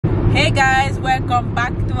Hey guys, welcome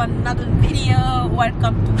back to another video.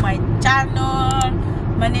 Welcome to my channel.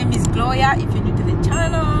 My name is Gloria if you're new to the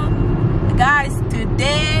channel. Guys,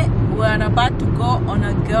 today we're about to go on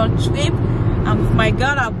a girl trip. I'm with my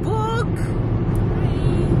girl Abook.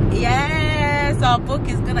 Yes, our book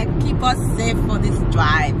is gonna keep us safe for this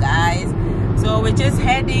drive, guys. So we're just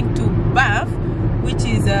heading to Banff, which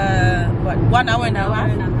is what, 1 hour and a half? 1 hour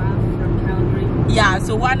and a half from Calgary. Yeah,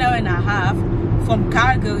 so 1 hour and a half from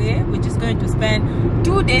Calgary. We're just going to spend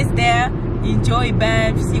 2 days there, enjoy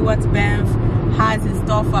Banff, see what Banff has in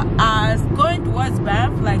store for us. Going towards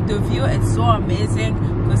Banff, like the view is so amazing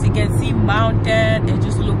because you can see mountain. It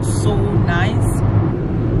just looks so nice.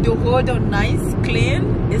 The road are nice,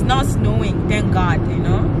 clean. It's not snowing, thank God, you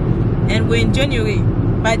know. And we're in January.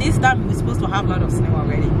 By this time we're supposed to have a lot of snow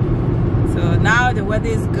already. So now the weather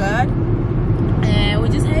is good and we're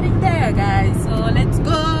just heading there, guys. So let's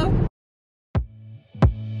go.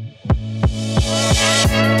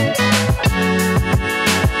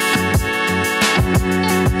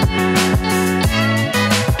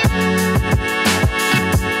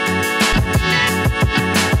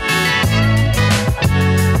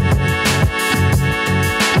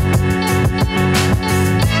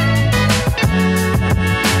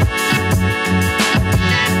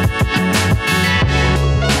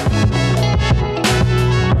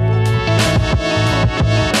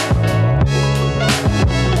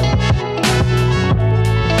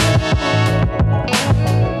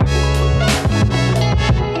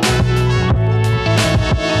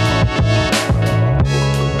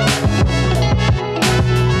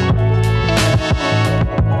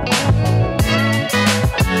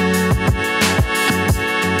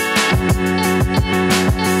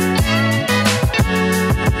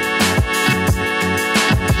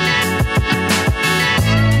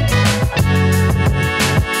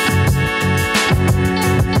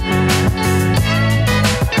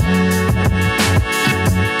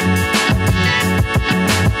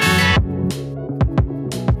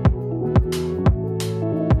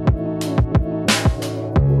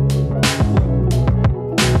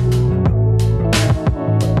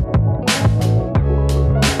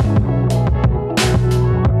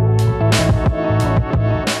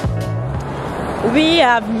 We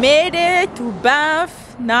have made it to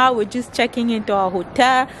Banff. Now we're just checking into our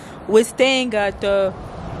hotel. We're staying at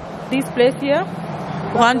this place here,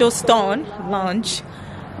 Stone Lounge.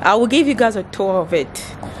 I will give you guys a tour of it.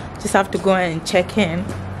 Just have to go and check in.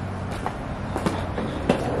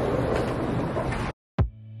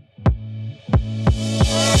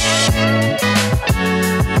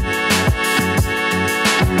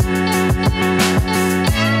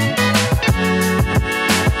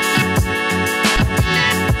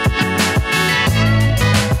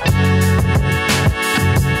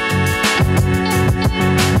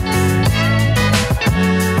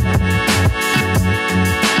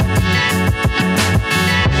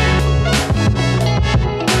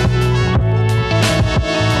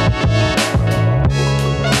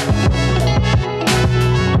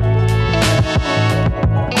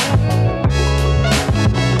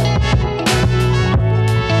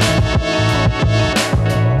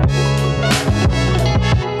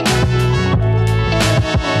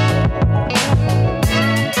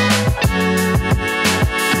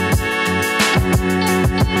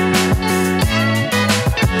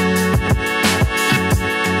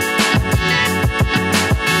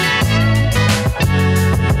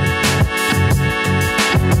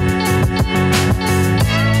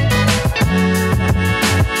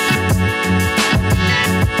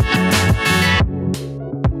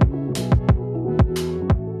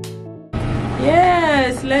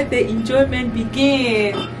 Yes, let the enjoyment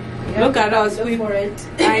begin. Yep, look at us. We for it.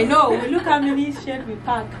 I know. Look how many shirts we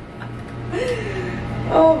pack.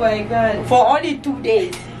 Oh my God! For only 2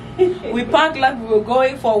 days, we packed like we were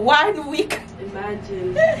going for 1 week.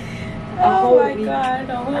 Imagine. Oh my God!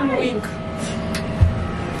 A whole week.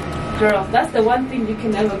 Girls, that's the one thing you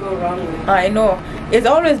can never go wrong with. I know. It's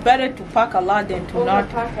always better to pack a lot than to not.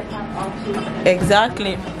 Pack and have options.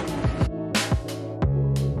 Exactly.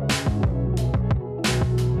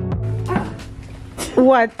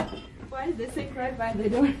 What? Why is the sink right by the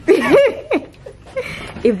door?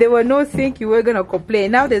 If there were no sink, you were gonna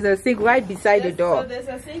complain. Now there's a sink right beside the door. So there's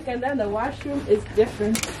a sink and then the washroom is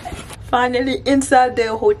different. Finally inside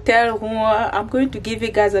the hotel room, I'm going to give you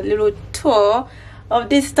guys a little tour of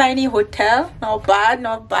this tiny hotel. Not bad,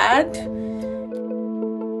 not bad.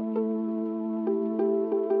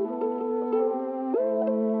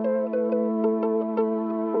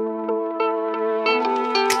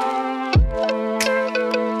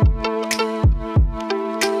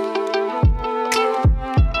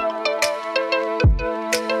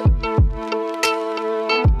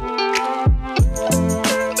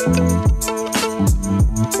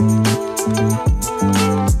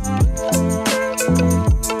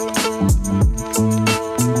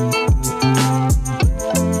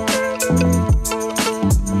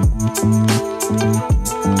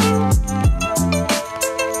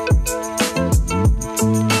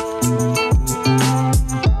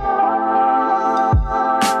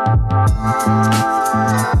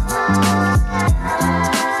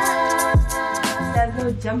 There's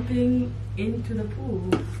no jumping into the pool.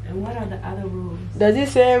 And what are the other rules? Does it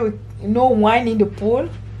say no wine in the pool?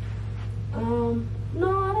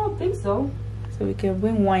 No, I don't think so. So we can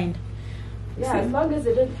bring wine. Yeah, as long as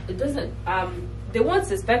it doesn't, they won't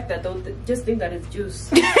suspect that. They'll just think that it's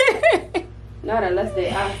juice. Not unless they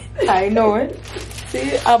ask. I know it.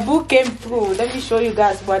 See, Abu came through. Let me show you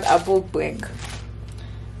guys what Abu bring.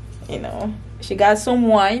 You know, she got some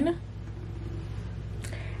wine.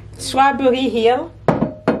 Strawberry Hill.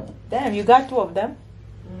 Damn, you got 2 of them.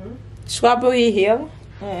 Strawberry Hill.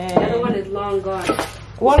 And The other one is long gone.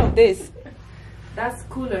 what of this? That's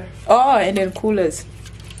cooler. Oh, and then coolers.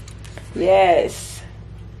 Yes.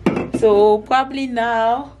 So probably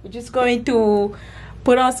now we're just going to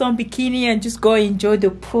put on some bikini and just go enjoy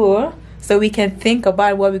the pool so we can think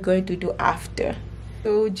about what we're going to do after.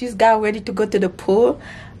 So just got ready to go to the pool.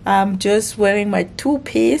 I'm just wearing my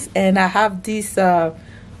 2-piece and I have this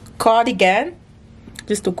cardigan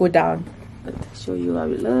just to go down. Let's show you how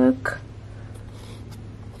we look.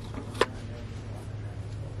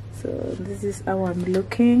 So this is how I'm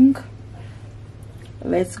looking.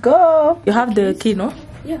 Let's go. You have the key, no?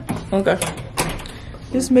 Yeah. Okay.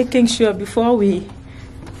 Just making sure before we...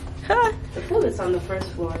 The pool is on the first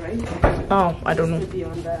floor, right? Oh, I don't know. It should be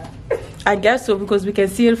on the... I guess so because we can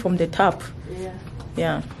see it from the top. Yeah.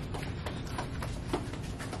 Yeah.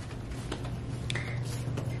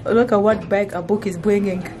 Look at what bag a book is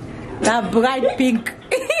bringing. That bright pink.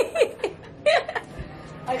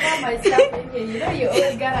 I got my stuff in here. You know, you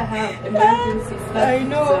always gotta have emergency stuff. I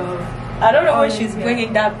know. So, I don't know why she's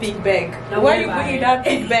bringing that pink bag. Don't Why are worry you about bringing it. that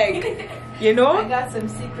pink bag? You know? I got some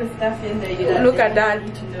secret stuff in there. Look at that.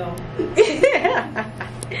 Need to know.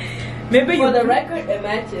 Maybe For you... the record, it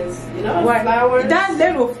matches. You know, What? flowers. That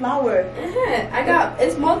little flower. I got,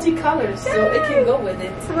 it's multicolors, so it can go with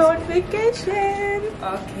it. We're on vacation.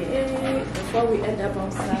 Okay, before we end up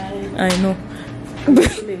outside, I know.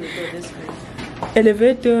 let me go this way.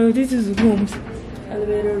 Elevator, this is rooms.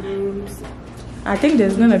 Elevator rooms. I think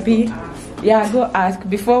there's gonna be... Yeah, go ask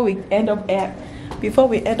before we end up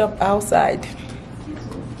outside.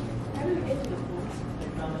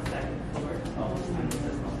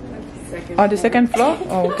 On the second floor?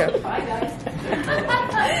 Oh, okay. Bye, guys.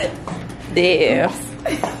 There.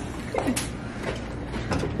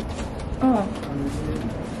 Oh.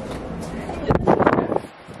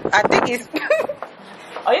 I think it's...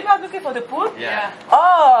 Are you guys looking for the pool? Yeah.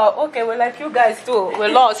 Oh, okay. We're like you guys too. We're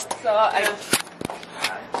lost. So,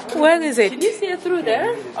 Where is it? can you see it through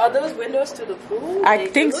there? Are those windows to the pool? I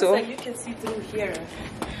think so. It looks like you can see through here.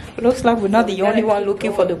 Looks like we're not the only one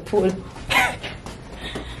looking for the pool.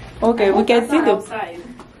 Okay, we can That's see not the... outside.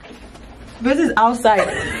 This is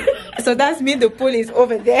outside. So that means the pool is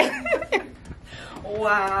over there.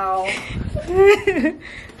 Wow.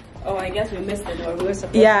 Oh, I guess we missed the door. We were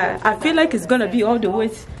supposed Yeah, to I feel like it's gonna be all the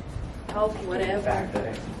way. help whatever.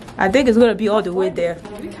 I think it's gonna be all the way there.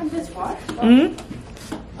 Did we come this far? Hmm?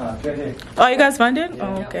 Oh, you guys found it?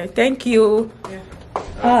 Oh, okay. Thank you.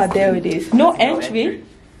 Ah, there it is. No entry.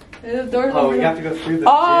 The door's Oh, we have to go through the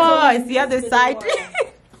Oh, it's the other side.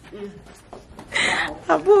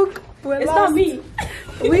 A book. We're It's lost. not me.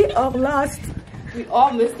 We are lost. We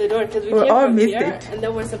all missed the door because we We came all from missed here, it. and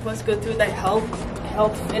then we're supposed to go through the health,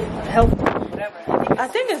 whatever. I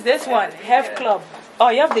think it's this one. Health Club. Oh,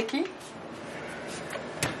 you have the key?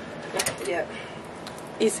 Yeah.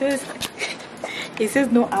 It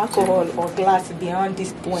says no alcohol or glass beyond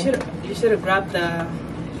this point. You should have grabbed the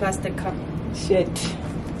plastic cup. Shit.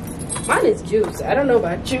 Mine is juice. I don't know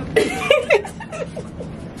about you.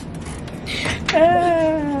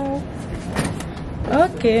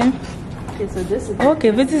 Okay. Okay, so this is Okay,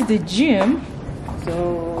 this is the gym.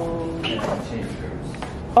 so.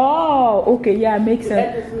 Oh, okay, yeah, makes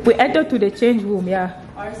sense. We enter to the change room, yeah.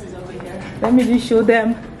 Ours is over here. Let me just show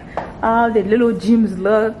them how the little gyms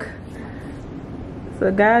look. So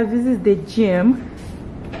guys, this is the gym.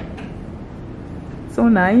 So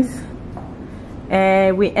nice.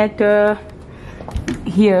 And we enter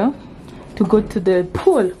here to go to the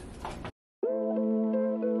pool.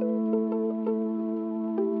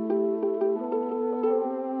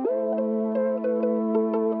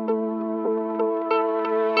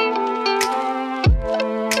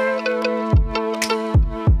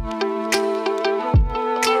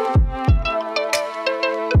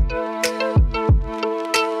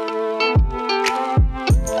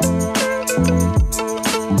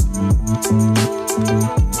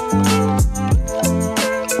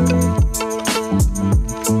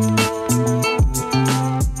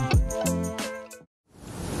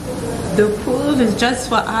 just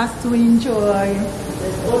for us to enjoy.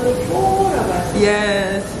 There's only 4 of us.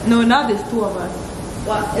 Yes. No, now there's 2 of us.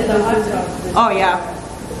 What? In the hot tub. Oh yeah.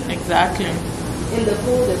 Exactly. In the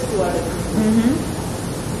pool, there's 2 other people.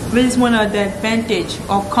 This is one of the advantage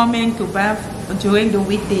of coming to Banff during the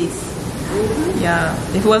weekdays. Yeah.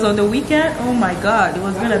 If it was on the weekend, oh my God, it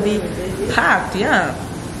was gonna be packed. Yeah.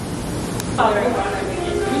 We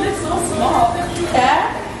look so small.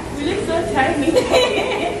 Yeah. We look so tiny.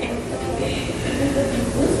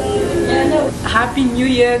 Happy New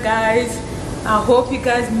Year, guys. I hope you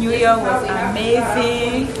guys' New Year was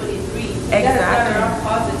amazing. Exactly.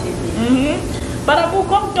 But Abu,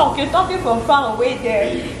 come talk. You're talking from far away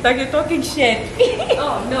there. Like you're talking shit.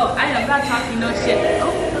 Oh no, I am not talking no shit.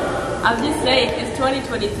 I'm just saying, it's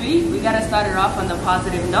 2023. We gotta start it off on the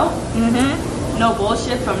positive note. No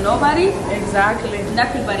bullshit from nobody. Exactly.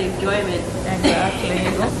 Nothing but enjoyment. Exactly.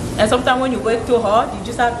 And sometimes when you work too hard, you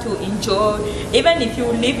just have to enjoy. Even if you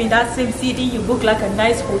live in that same city, you book like a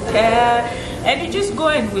nice hotel and you just go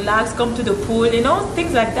and relax, come to the pool, you know,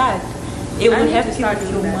 things like that. It will help you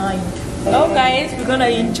with your mind. Oh guys, we're gonna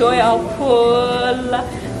enjoy our pool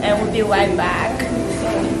and we'll be right back.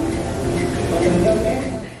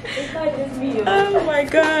 Oh my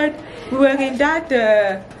God, we were in that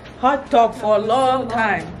hot tub for a long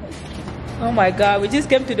time. Oh my God, we just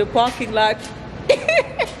came to the parking lot.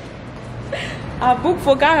 Our book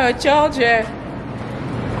forgot her charger.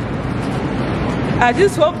 I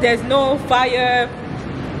just hope there's no fire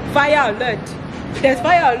alert. If there's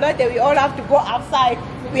fire alert, then we all have to go outside.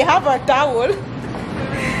 We have a towel.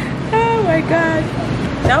 Oh my God,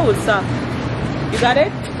 that would suck. You got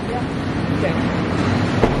it? Yeah. Okay.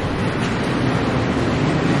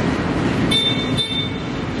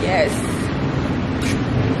 Yes.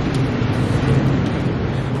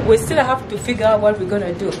 We still have to figure out what we're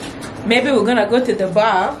gonna do. Maybe we're gonna go to the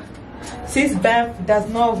bar, since Banff does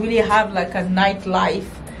not really have like a nightlife.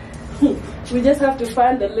 We just have to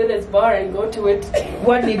find the latest bar and go to it.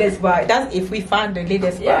 What latest bar? That's if we find the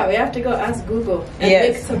latest bar. Yeah, we have to go ask Google and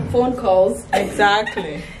make some phone calls.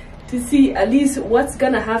 Exactly. To see at least what's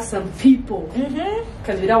gonna have some people.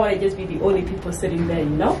 Because we don't want to just be the only people sitting there, you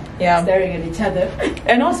know? Yeah. Staring at each other.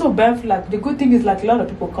 And also Banff, like the good thing is like a lot of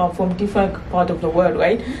people come from different part of the world,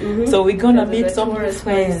 right? So we're gonna meet some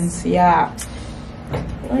friends. Yeah.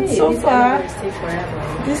 Hey, so far,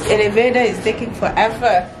 this elevator is taking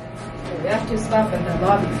forever. We have to stop in the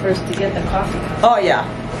lobby first to get the coffee. Oh yeah.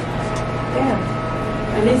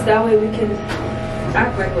 Yeah. At least that way we can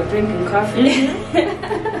act like we're drinking coffee.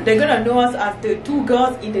 They're gonna know us as the 2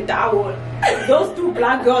 girls in the towel. Those 2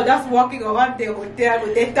 black girls just walking around the hotel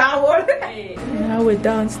with their towel. Hey. Now we're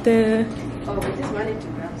downstairs. Oh, we just wanted to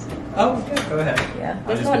grab some. Oh, okay, go ahead. Yeah.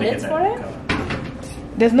 There's no lids for it?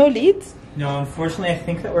 There's no lids? No, unfortunately, I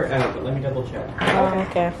think that we're out, but let me double check. Oh,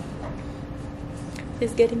 okay.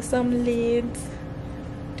 He's getting some lids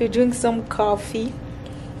to drink some coffee.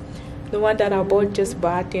 The one that I bought just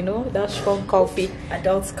bought, you know, that strong coffee.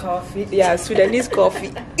 Adults coffee. Yeah, Sudanese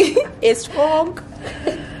coffee. It's strong.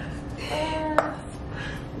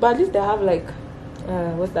 But at least they have like,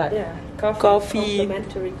 what's that? Yeah, coffee.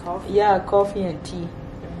 Complimentary coffee. Yeah, coffee and tea.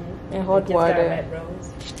 And hot water. Red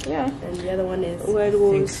rose. Yeah. And the other one is red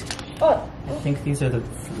rose. I think these are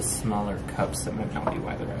for the smaller cups. That might not be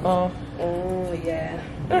why they're out. Oh yeah.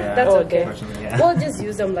 Yeah, That's okay. Yeah. We'll just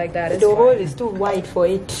use them like that. The hole is too wide for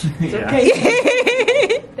it. It's Yeah.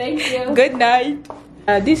 okay. Thank you. Good night.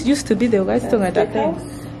 This used to be the restaurant at that time.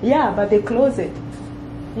 Yeah, but they close it.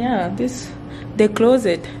 Yeah, they close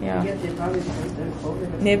it. Yeah.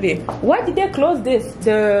 Maybe. Why did they close this?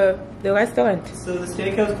 The restaurant? So the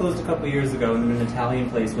steakhouse closed a couple years ago, and then an Italian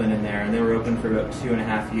place went in there, and they were open for about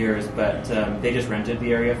 2.5 years, but they just rented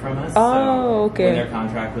the area from us. Oh, so okay. When their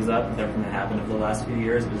contract was up, with everything that happened over the last few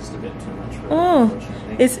years, it was just a bit too much for them, Oh,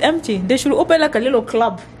 unfortunately. it's empty. They should open like a little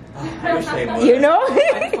club. I wish they would. You know?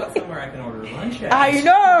 I just want somewhere I can order lunch at. I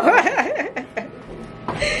know.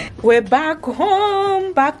 We're back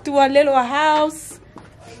home, back to our little house.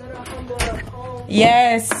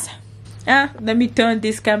 Yes. Let me turn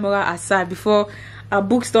this camera aside before our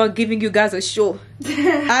book start giving you guys a show.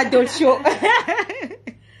 Adult show.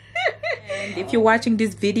 And if you're watching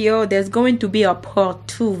this video, there's going to be a part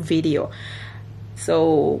 2 video.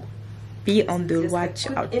 So be on the watch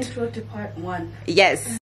out. Intro to part 1.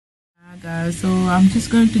 Yes. Guys, so I'm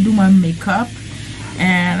just going to do my makeup,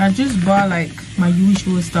 and I just bought like my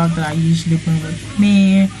usual stuff that I usually bring with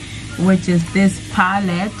me, which is this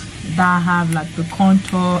palette that have like the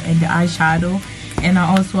contour and the eyeshadow, and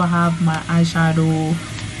I also have my eyeshadow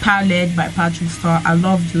palette by Patrick Star. I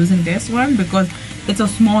love using this one because it's a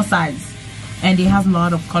small size and it has a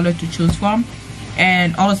lot of color to choose from.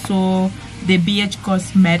 And also the BH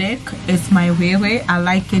Cosmetic is my way. I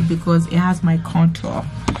like it because it has my contour.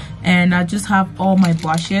 And I just have all my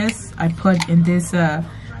brushes I put in this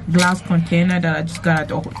glass container that I just got at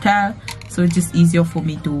the hotel, so it's just easier for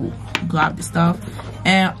me to grab the stuff.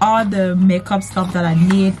 And all the makeup stuff that I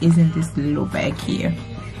need is in this little bag here.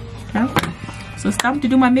 Okay, so it's time to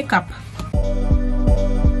do my makeup.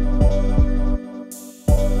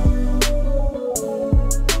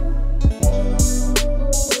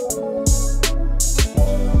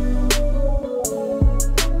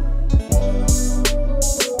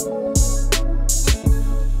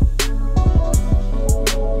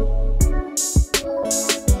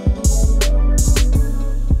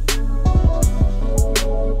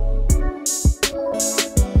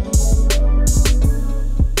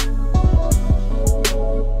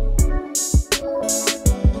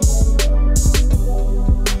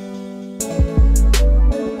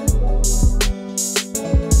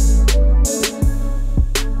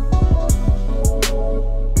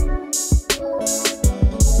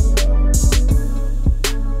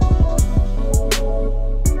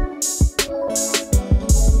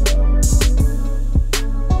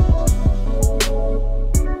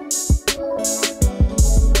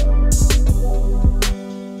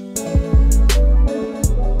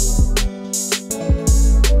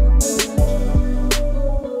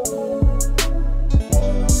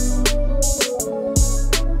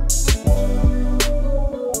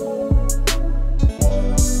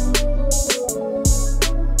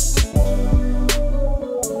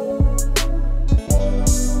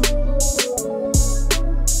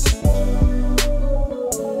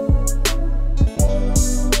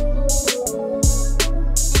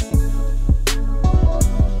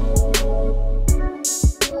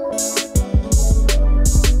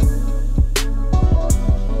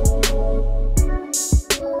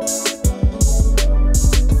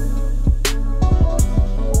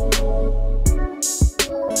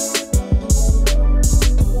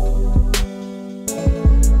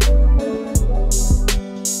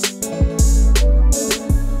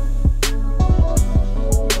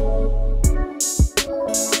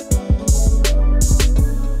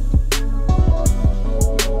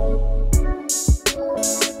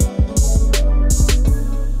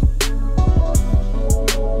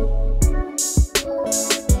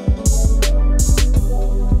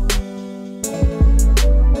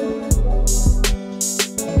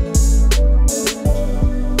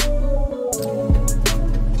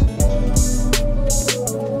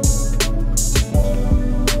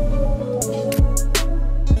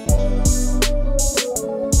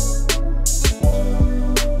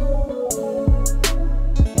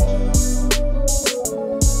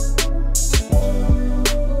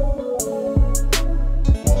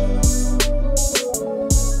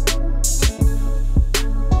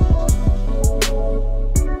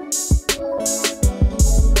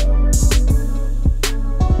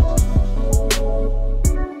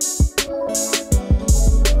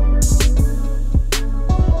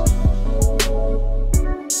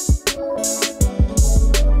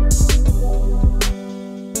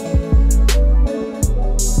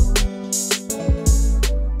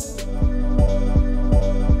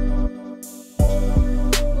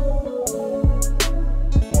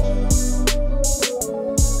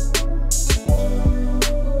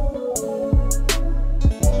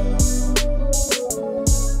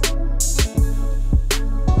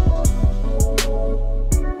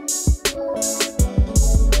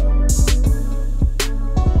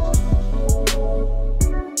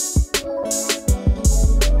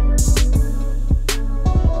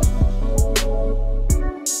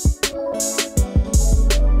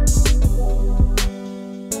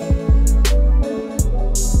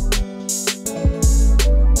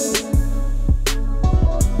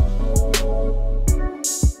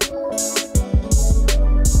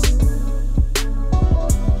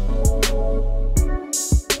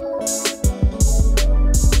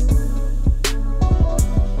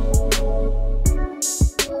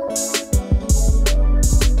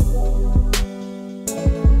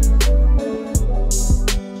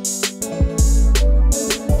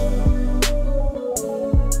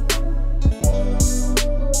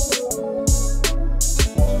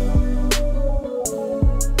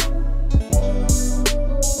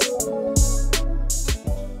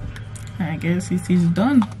 guess it is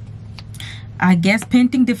done. I guess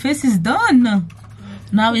painting the face is done.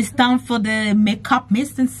 Now it's time for the makeup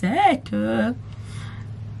mist and set.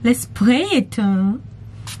 Let's spray it.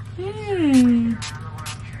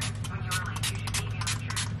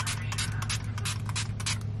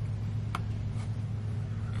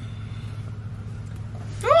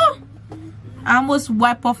 I almost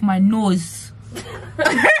wipe off my nose.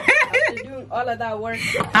 After doing all of that work.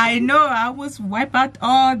 I know, I almost wipe out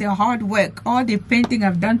all the hard work, all the painting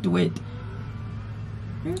I've done to it.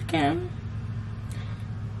 Okay.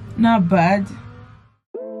 Not bad.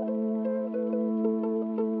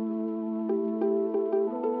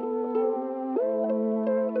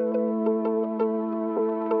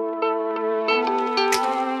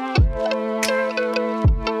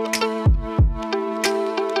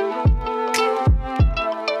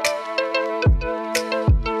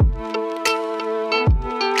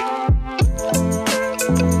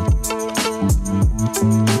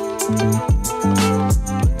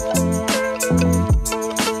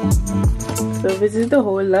 So this is the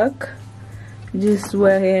whole look. Just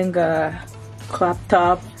wearing a crop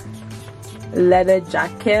top, leather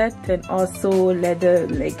jacket, and also leather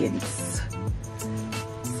leggings.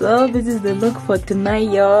 So this is the look for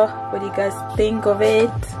tonight, y'all. What do you guys think of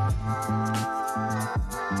it?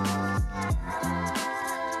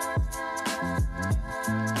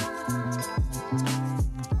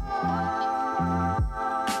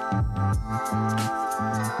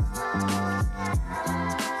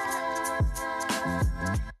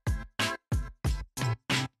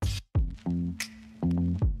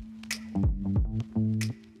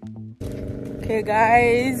 Okay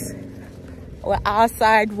guys, we're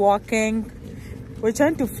outside walking. We're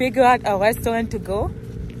trying to figure out a restaurant to go,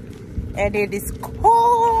 and it is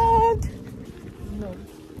cold. No,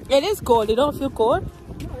 it is cold. You don't feel cold?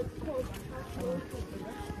 No, it's cold.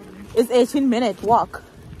 It's 18-minute walk.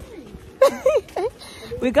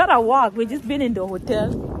 We gotta walk. We just been in the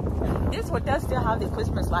hotel. This hotel still have the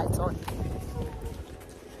Christmas lights on.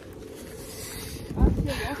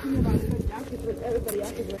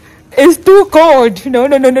 It's too cold.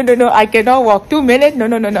 No. I cannot walk. 2 minutes. No.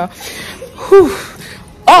 Whew.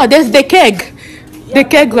 Oh, there's the keg. The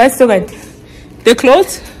keg restaurant. They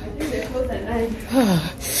closed? I think they close at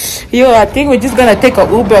 9. Yo, I think we're just gonna take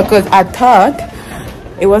an Uber because I thought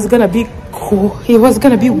it was gonna be cool. It was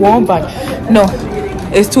gonna be warm, but no,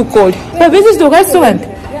 it's too cold. But this is the restaurant.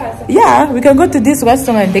 Yeah, we can go to this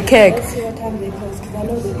restaurant, the keg. Let's see what time they close, because I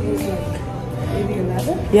know they close like maybe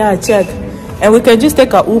 11. Yeah, check. And we can just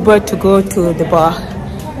take an Uber to go to the bar.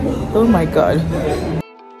 Oh my god.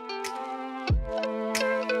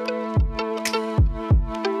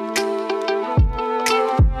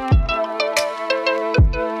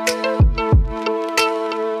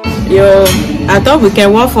 Yo, I thought we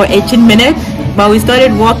can walk for 18 minutes, but we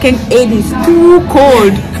started walking. It is too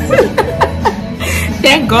cold.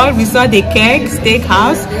 Thank God we saw the keg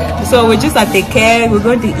steakhouse. So we're just at the keg. We're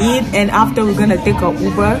going to eat, and after we're gonna take an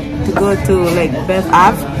Uber to go to like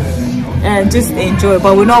Banff and just enjoy.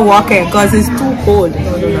 But we're not walking because it's too cold.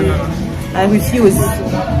 No. I refuse.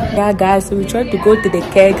 Yeah, guys. So we tried to go to the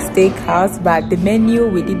keg steakhouse, but the menu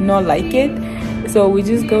we did not like it. So we're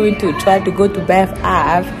just going to try to go to Banff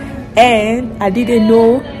Ave, and I didn't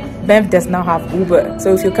know Banff does not have Uber.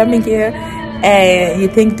 So if you're coming here and you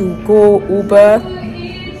think to go Uber,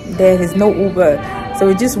 there is no Uber. So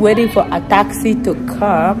we're just waiting for a taxi to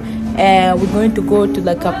come, and we're going to go to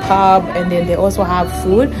like a pub, and then they also have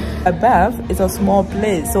food. Banff is a small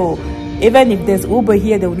place, so even if there's Uber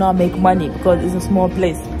here, they will not make money because it's a small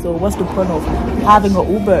place. So what's the point of having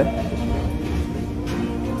an Uber?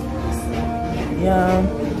 Yeah.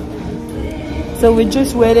 So we're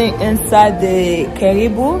just waiting inside the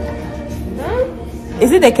Caribou.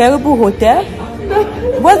 Is it the Caribou Hotel?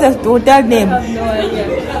 What's the hotel name? I have no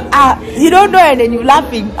idea. You don't know and then you're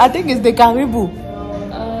laughing. I think it's the Caribou.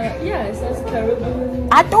 Yeah, it says Caribou.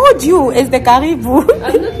 I told you it's the Caribou.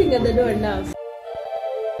 I'm looking at the door now.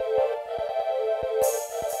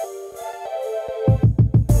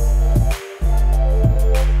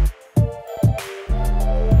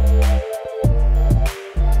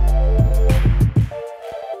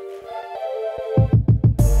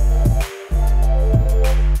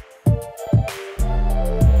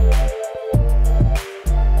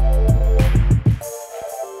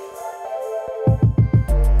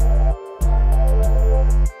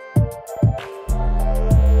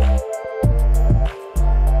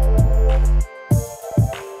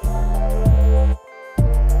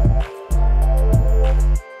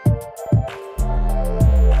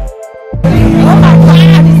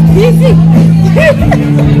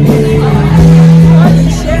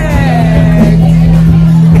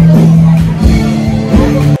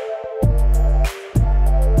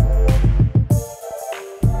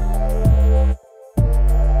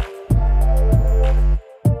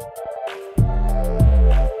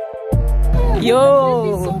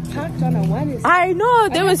 Yo, So packed on a Wednesday. I know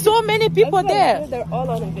there were so many people there. They're all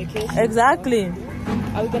on a vacation. Exactly.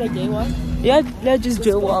 Are we gonna jaywalk? Yeah, let's just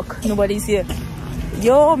jaywalk. Nobody's here.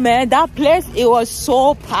 Yo, man, that place, it was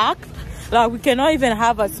so packed. Like, we cannot even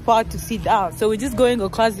have a spot to sit down. So we're just going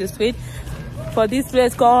across the street for this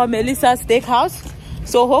place called Melissa's Steakhouse.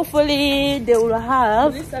 So hopefully they will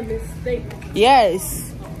have... Melissa's steak.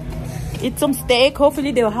 Yes. Eat some steak.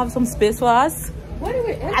 Hopefully they will have some space for us. Where do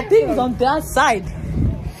we enter I think it's on that side.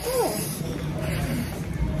 Oh.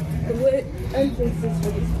 The way entrances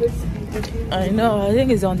for this place. I know. I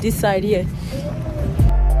think it's on this side here.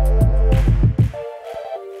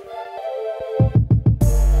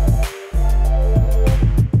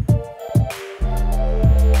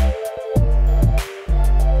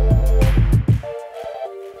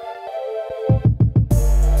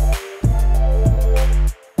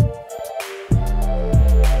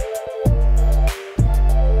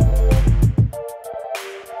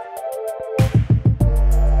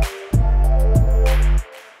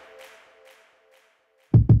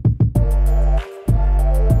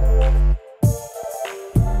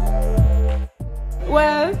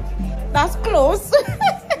 Well, that's close.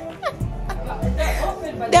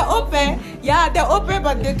 They're open. Yeah, they're open,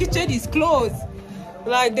 but the kitchen is closed.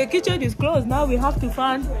 Like, the kitchen is closed. Now we have to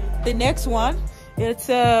find the next one. It's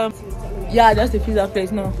yeah, that's the pizza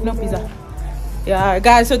place. No pizza. Yeah,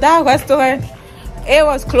 guys, so that restaurant, it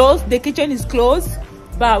was closed. The kitchen is closed,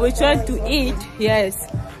 but we're trying to eat. Yes,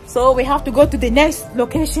 so we have to go to the next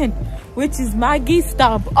location, which is Maggie's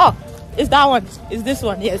Stamp. Oh, it's that one. It's this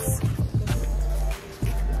one. Yes.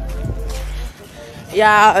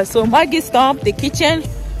 Yeah, so Maggie's Stamp, the kitchen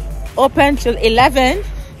open till 11,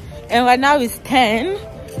 and right now it's 10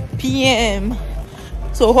 p.m.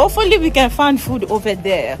 So hopefully we can find food over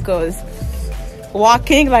there, because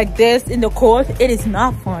walking like this in the cold, it is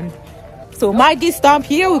not fun. So Maggie's Stamp,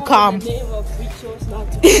 here we come. The name of we chose not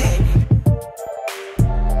to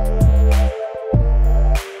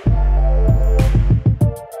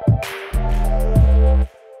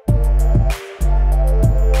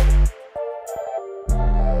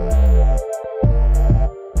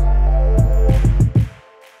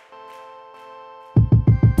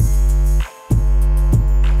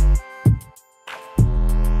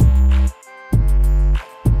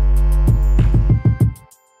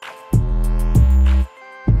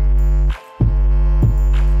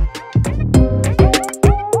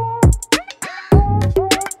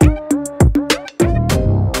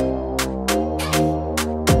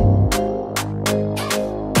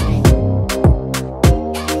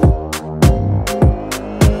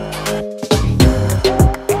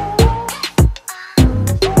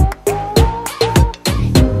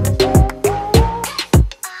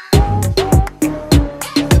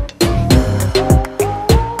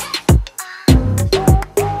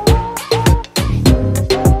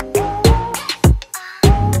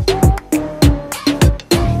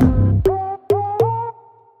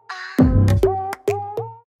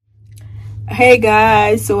Hey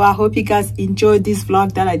guys, so I hope you guys enjoyed this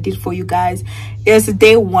vlog that I did for you guys. It's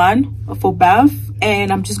day 1 for Banff,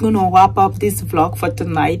 and I'm just gonna wrap up this vlog for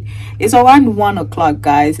tonight. It's around 1 o'clock,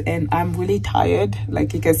 guys, and I'm really tired,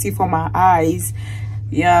 like you can see from my eyes.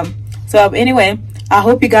 Yeah, so anyway, I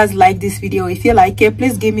hope you guys like this video. If you like it,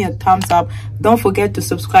 please give me a thumbs up. Don't forget to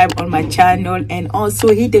subscribe on my channel, and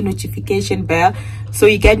also hit the notification bell so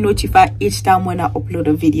you get notified each time when I upload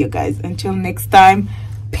a video, guys. Until next time,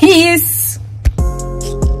 peace.